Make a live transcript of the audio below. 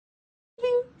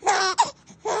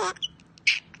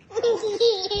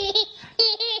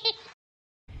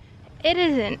It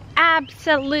is an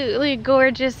absolutely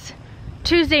gorgeous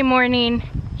Tuesday morning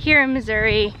here in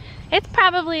Missouri. It's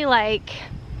probably like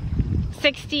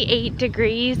 68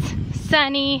 degrees,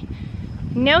 sunny,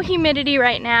 no humidity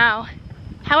right now.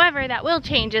 However, that will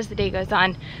change as the day goes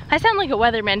on. I sound like a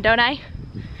weatherman, don't I?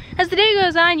 As the day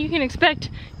goes on, you can expect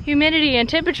humidity and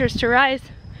temperatures to rise.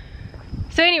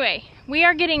 So anyway, we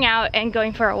are getting out and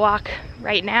going for a walk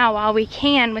right now while we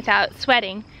can without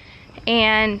sweating,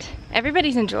 and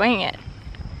everybody's enjoying it.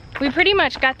 We pretty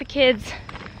much got the kids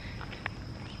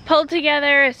pulled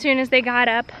together as soon as they got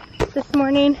up this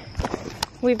morning.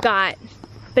 We've got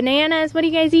bananas. What are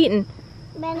you guys eating?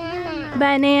 Banana.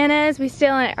 Bananas. We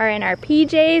still are in our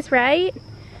PJs, right?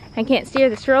 I can't steer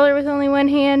the stroller with only one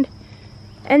hand.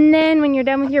 And then when you're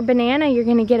done with your banana, you're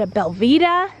gonna get a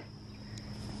Belvita.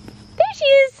 There she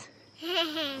is.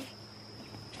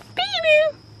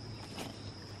 Baby.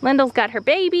 Lyndle's got her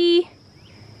baby.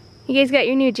 You guys got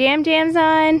your new jams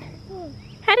on.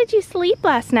 How did you sleep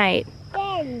last night?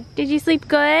 Good. Did you sleep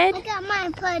good? I got my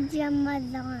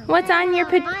pajamas on. What's on your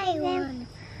pajamas?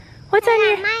 What's on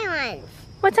your my ones?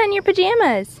 What's on your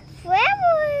pajamas?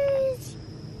 Flowers.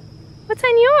 What's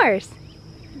on yours?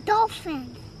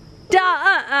 Dolphins.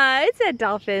 It said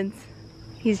dolphins.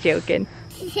 He's joking.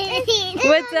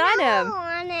 What's on them?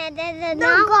 They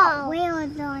got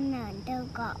whales on them. They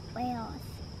got whales.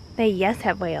 They yes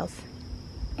have whales.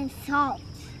 And salt.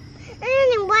 And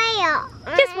a whale.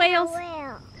 Just whales.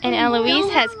 And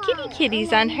Eloise has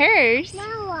kitties on hers.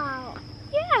 No.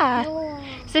 Yeah. No.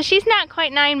 So she's not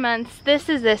quite 9 months. This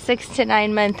is a 6 to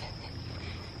 9 month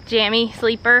jammy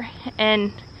sleeper,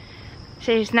 and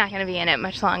she's not gonna be in it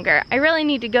much longer. I really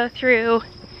need to go through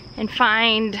and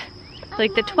find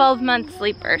like the 12-month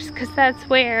sleepers, because that's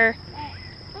where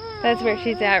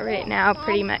she's at right now,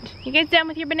 pretty much. You guys done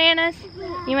with your bananas?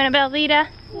 You want a Belvita?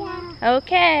 Yeah.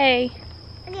 Okay.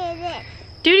 Look at this.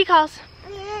 Duty calls.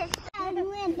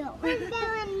 Window.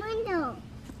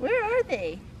 Where are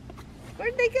they?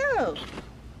 Where'd they go?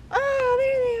 Oh,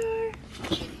 there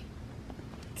they are.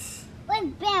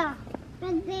 Big bear.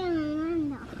 Big bear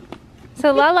window.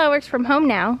 So Lala works from home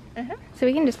now, Uh-huh. so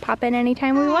we can just pop in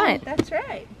anytime we want. That's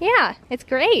right. Yeah, it's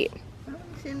great.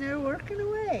 He's in there working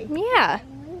away. Yeah.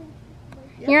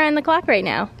 Yep. You're on the clock right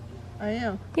now. I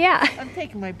am. Yeah. I'm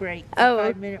taking my break.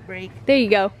 Oh. 5-minute break. There you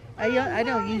go. I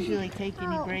don't usually take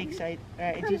any breaks. I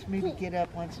just maybe get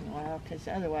up once in a while, because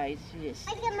otherwise you just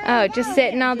Oh, just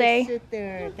sitting all just day? sit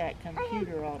there at that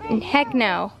computer all And day. heck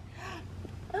no.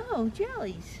 Oh,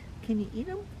 jellies. Can you eat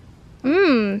them?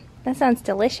 Mmm, that sounds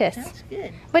delicious. That's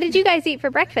good. What did you guys eat for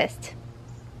breakfast?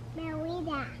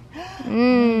 Melita.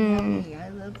 Mmm. Yummy. I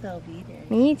love Velveeta.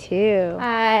 Me too.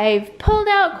 I've pulled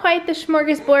out quite the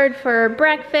smorgasbord for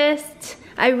breakfast.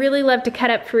 I really love to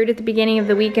cut up fruit at the beginning of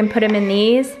the week and put them in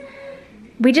these.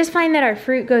 We just find that our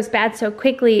fruit goes bad so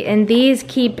quickly, and these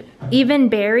keep even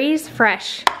berries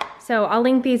fresh. So I'll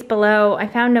link these below. I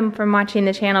found them from watching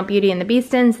the channel Beauty and the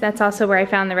Beastons. That's also where I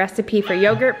found the recipe for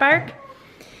yogurt bark.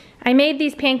 I made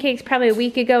these pancakes probably a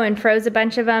week ago and froze a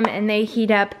bunch of them, and they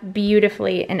heat up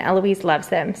beautifully, and Eloise loves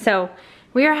them. So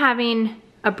we are having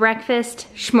a breakfast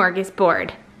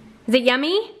smorgasbord. Is it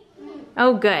yummy?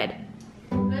 Oh, good.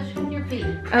 Push with your feet.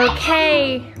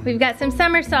 Okay, we've got some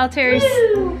somersaulters.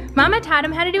 Woo! Mama taught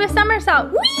him how to do a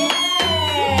somersault. Whee!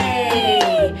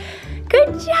 Yay!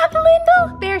 Good job,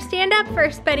 Lyndle. Bear, stand up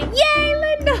first, buddy.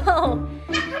 Yay, Lyndle!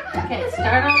 Okay,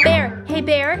 start on. Bear, hey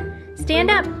Bear,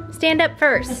 stand up. Stand up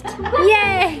first.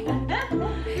 Yay!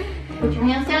 Put your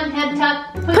hands down, head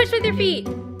tuck. Push with your feet.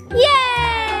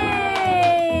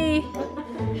 Yay!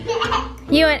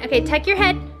 You want, okay, tuck your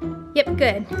head. Yep,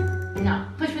 good. No,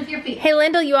 push with your feet. Hey,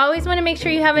 Lyndle, you always want to make sure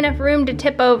you have enough room to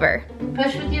tip over.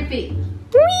 Push with your feet.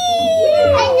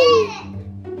 Whee!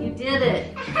 You did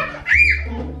it.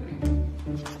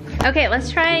 Okay,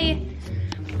 let's try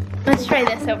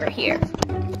this over here.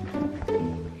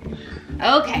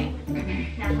 Okay.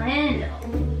 Now, Lyndle.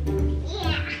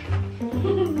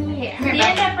 Yeah.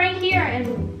 Stand up right here and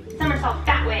somersault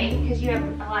that way, because you have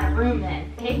a lot of room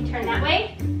then. Okay, turn that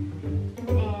way.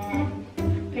 And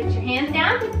put your hands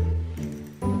down.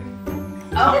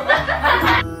 Oh.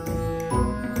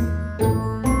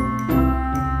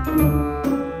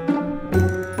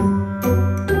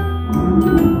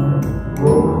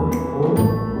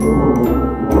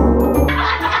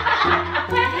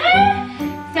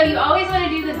 So you always want to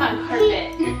do this on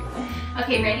carpet.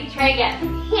 Okay, ready? Try again.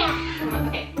 Yeah.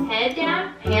 Okay, head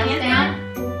down, Hands down.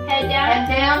 head down,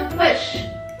 Head down. Push.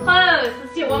 close.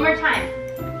 Let's do it one more time.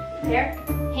 There,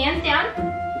 hands down,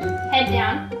 head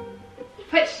down,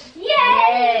 push. Yay!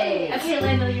 Yay. Okay,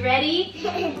 Lyndle, you ready?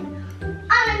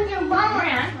 I'm gonna do one more.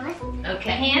 Around. Okay.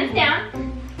 Okay, hands down.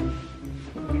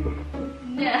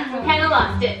 No. I kind of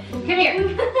lost it. Come here.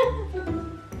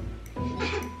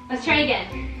 Let's try again.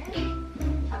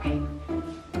 Okay.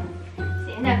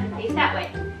 Stand up and face that way.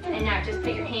 And now just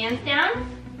put your hands down.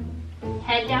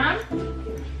 Head down.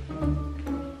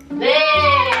 Yay!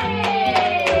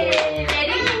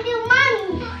 Ready?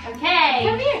 Okay.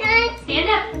 Come here. Stand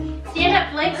up. Stand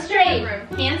up, legs straight.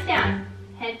 Hands down.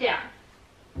 Head down.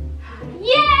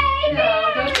 Yay!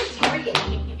 No, don't target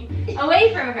me.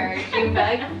 Away from her, June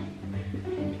bug.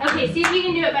 Okay, see if you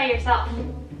can do it by yourself.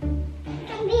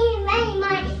 I'm being by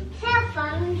myself.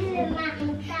 I'm doing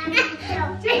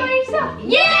myself. Do it by yourself.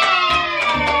 Yay!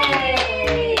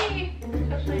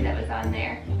 Hopefully that was on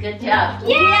there. Good job.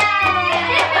 Yay!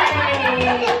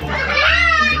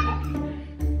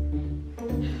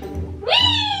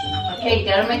 Whee! Okay, you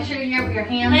gotta make sure you have your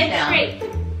hands Legs down. straight.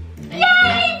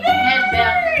 Yay! Head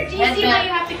back. Do you see how you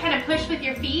have to kind of push with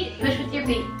your feet? Push with your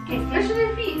feet. Okay, Push with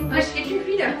your feet. Push, get your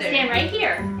feet up there. stand right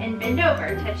here and bend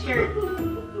over. Touch your,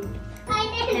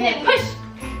 and then push.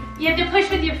 You have to push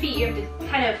with your feet. You have to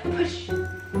kind of push off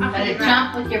Gotta the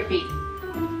ground. jump with your feet.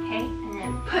 Okay, and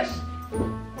then push.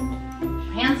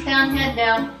 Hands down, head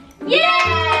down. Yay!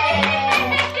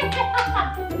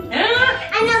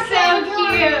 I know So can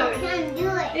cute. Can do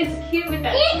it. It's cute with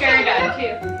that skirt on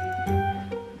too.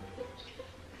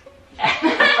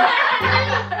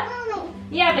 Mommy,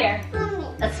 Yeah, there. mommy,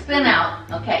 A spin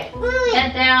out. Okay. mommy,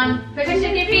 Head down. Push with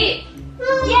your feet.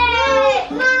 mommy, Yay!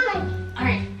 mommy. All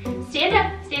right, stand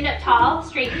up tall,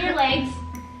 straighten your legs.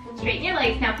 Straighten your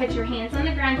legs. Now put your hands on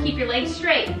the ground, keep your legs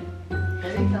straight.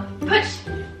 There you go. Push.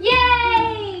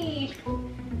 Yay!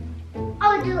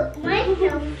 I'll do it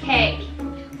myself. Okay,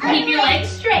 keep your legs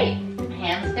straight.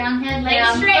 Hands down, head Legs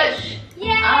down. straight. Push.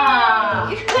 Yay! Ah.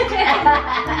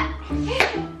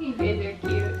 You guys are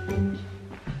cute.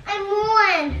 I'm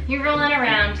one. You're rolling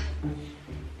around.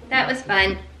 That was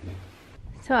fun.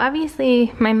 So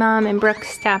obviously my mom and Brooke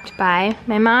stopped by.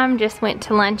 My mom just went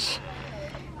to lunch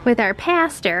with our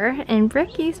pastor and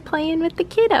Brookie's playing with the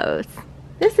kiddos.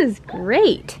 This is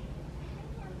great.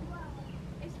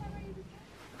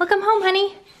 Welcome home,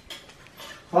 honey.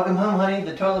 Welcome home, honey.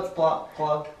 The toilet's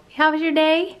clogged. How was your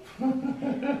day?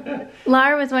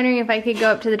 Laura was wondering if I could go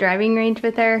up to the driving range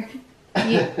with her.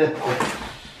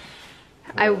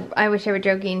 I wish I were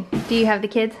joking. Do you have the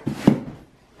kids?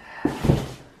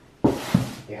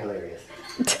 You're hilarious.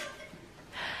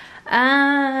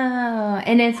 Oh,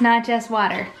 and it's not just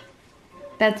water.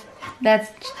 That's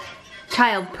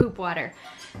child poop water.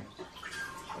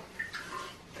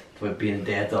 That's what being a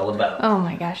dad's all about. Oh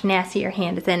my gosh, nasty, your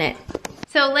hand is in it.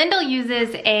 So Lyndle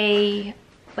uses a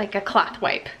cloth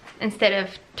wipe instead of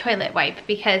toilet wipe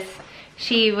because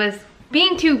she was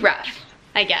being too rough,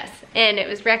 I guess. And it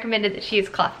was recommended that she use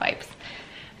cloth wipes.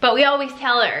 But we always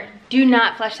tell her, do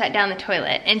not flush that down the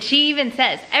toilet. And she even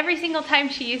says, every single time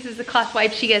she uses the cloth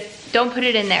wipe, she goes, don't put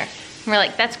it in there. And we're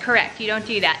like, that's correct, you don't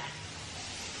do that.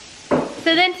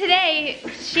 So then today,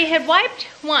 she had wiped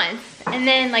once, and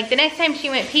then like the next time she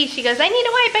went pee, she goes, I need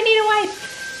a wipe, I need a wipe.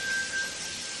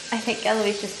 I think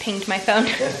Eloise just pinged my phone.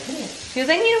 She goes,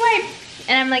 I need a wipe.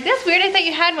 And I'm like, that's weird, I thought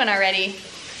you had one already.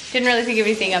 Didn't really think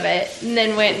anything of it. And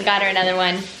then went and got her another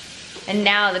one. And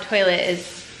now the toilet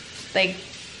is like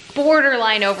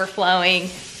borderline overflowing.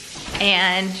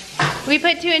 And we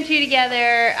put 2 and 2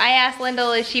 together. I asked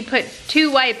Lyndle if she put 2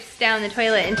 wipes down the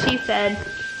toilet, and she said,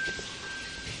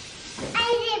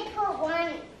 I did put one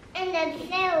in the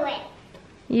toilet.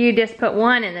 you just put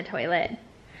 1 in the toilet.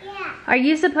 Yeah. Are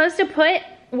you supposed to put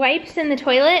wipes in the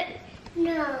toilet?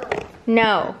 No.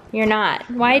 No, you're not.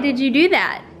 Why did you do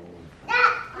that?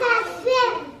 That's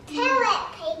it. Toilet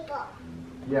paper.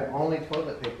 Yeah, only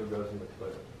toilet paper goes in the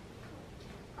toilet.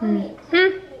 Only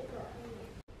Hmm?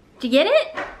 Did you get it?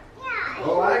 Yeah.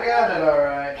 Oh, I got it all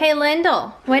right. Hey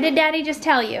Lyndle, what did Daddy just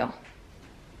tell you?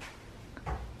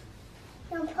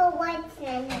 Don't put wipes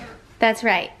in now. That's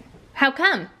right. How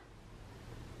come?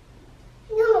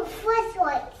 No, first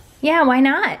wipes. Yeah, why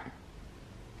not?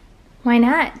 Why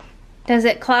not? Does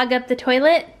it clog up the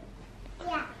toilet?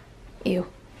 Yeah. Ew.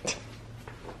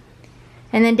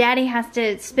 And then Daddy has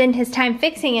to spend his time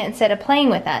fixing it instead of playing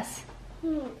with us.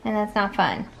 And that's not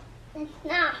fun. It's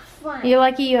not fun. You're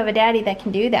lucky you have a daddy that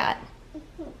can do that.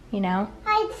 You know?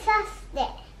 I touched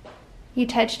it. You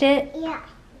touched it? Yeah.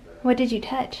 What did you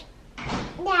touch?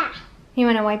 Yeah. You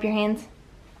want to wipe your hands?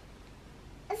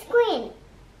 It's clean.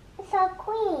 It's all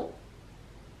clean.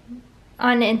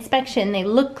 On inspection, they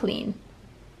look clean.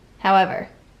 However,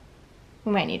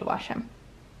 we might need to wash them.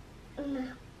 No.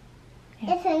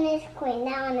 Yeah. This one is clean.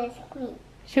 That one is clean.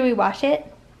 Should we wash it?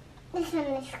 This one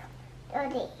is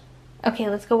dirty. Okay,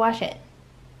 let's go wash it.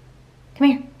 Come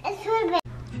here. It's her baby.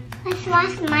 Let's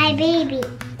watch my baby.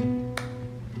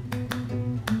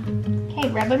 Okay,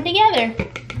 rub them together.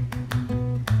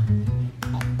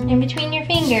 In between your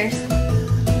fingers.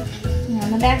 And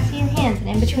on the backs of your hands and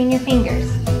in between your fingers.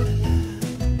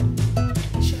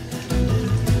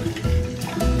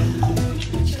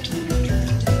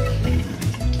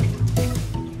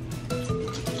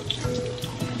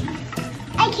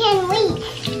 I can't wait.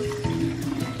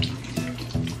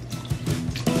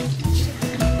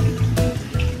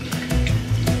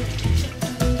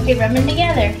 Okay, rub them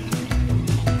together.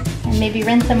 And maybe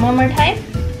rinse them one more time.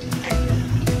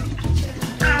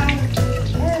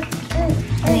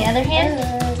 On the other hand.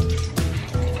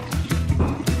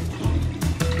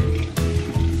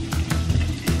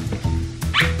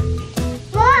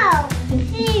 Whoa!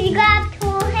 You got 2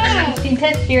 hands. You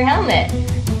touched your helmet.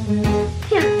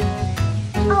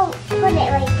 Oh, put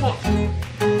it right there.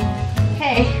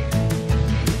 Okay.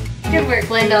 Good work,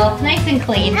 Lyndle. Nice and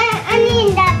clean. I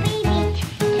need that baby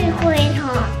to clean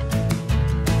her.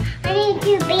 I need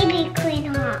your baby clean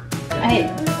her.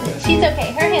 She's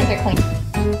okay. Her hands are clean.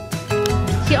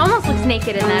 She almost looks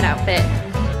naked in that outfit.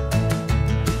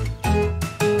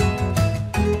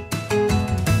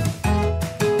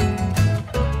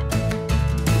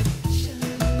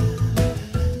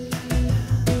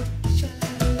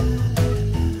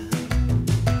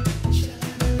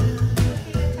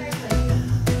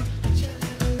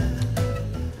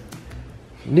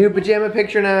 New pajama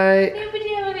picture night. New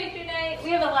pajama picture night.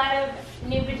 We have a lot of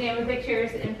new pajama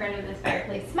pictures in front of this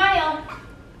fireplace. Smile!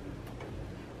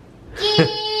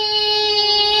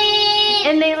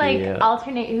 And they like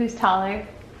alternate who's taller.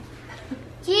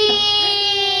 You're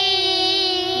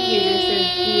so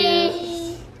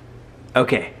cute.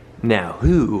 Okay, now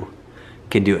who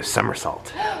can do a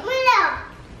somersault?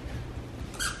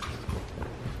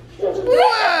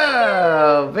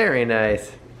 Whoa, very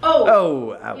nice.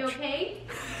 Oh, ouch. You okay?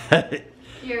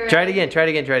 Try it again, try it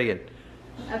again, try it again.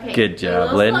 Okay. Good job,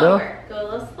 Go a little Lyndle. slower. Go a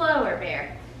little slower,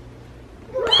 Bear.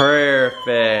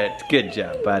 Perfect. Good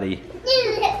job, buddy.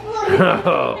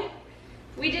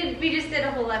 We just did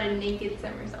a whole lot of naked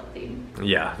somersaulting.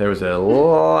 Yeah, there was a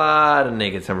lot of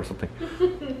naked somersaulting.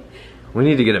 We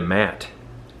need to get a mat.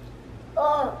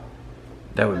 Oh.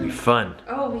 That would be fun.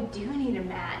 Oh, we do need a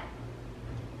mat.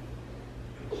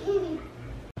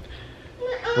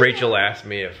 Rachel asked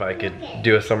me if I could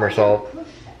do a somersault.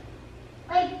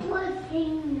 I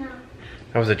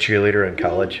was a cheerleader in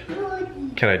college.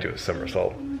 Can I do a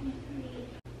somersault?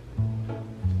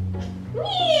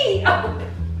 Whee! Oh,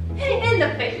 in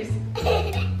the face.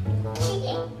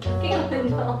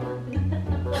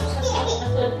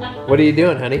 What are you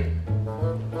doing, honey?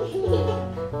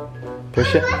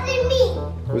 Push up?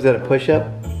 Was that a push up?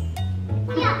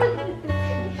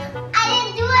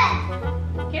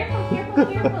 Careful, careful,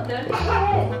 careful. Don't hit your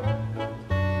head.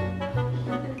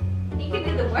 You can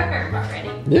do the worm already.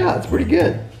 Yeah, it's pretty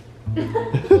good.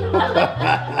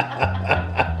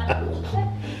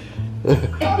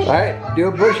 Alright, do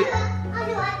a push up.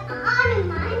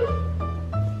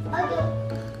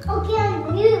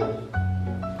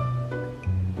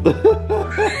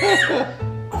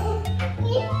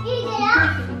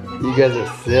 You guys are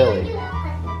silly.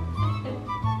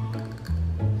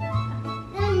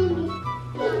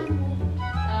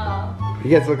 You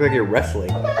guys look like you're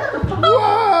wrestling. Whoa!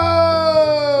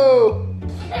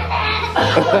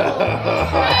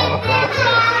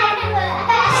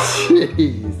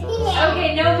 Jeez. Okay,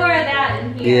 no more of that in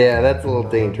here. Yeah, that's a little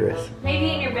dangerous.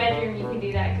 Maybe in your bedroom you can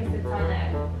do that because it's on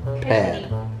that Pad.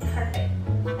 carpet.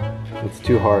 It's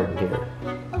too hard in here.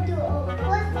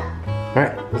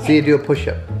 Alright, let's see you do a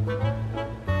push-up.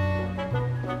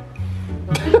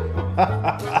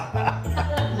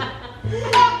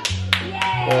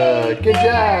 Good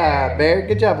job, Bear.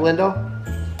 Good job, Lyndle.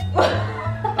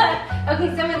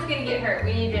 Okay, someone's gonna get hurt.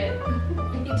 We need to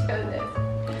veto this.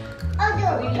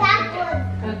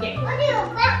 Okay.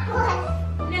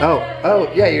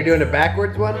 Oh, yeah, you're doing a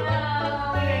backwards one? No,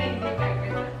 we don't need to do backwards.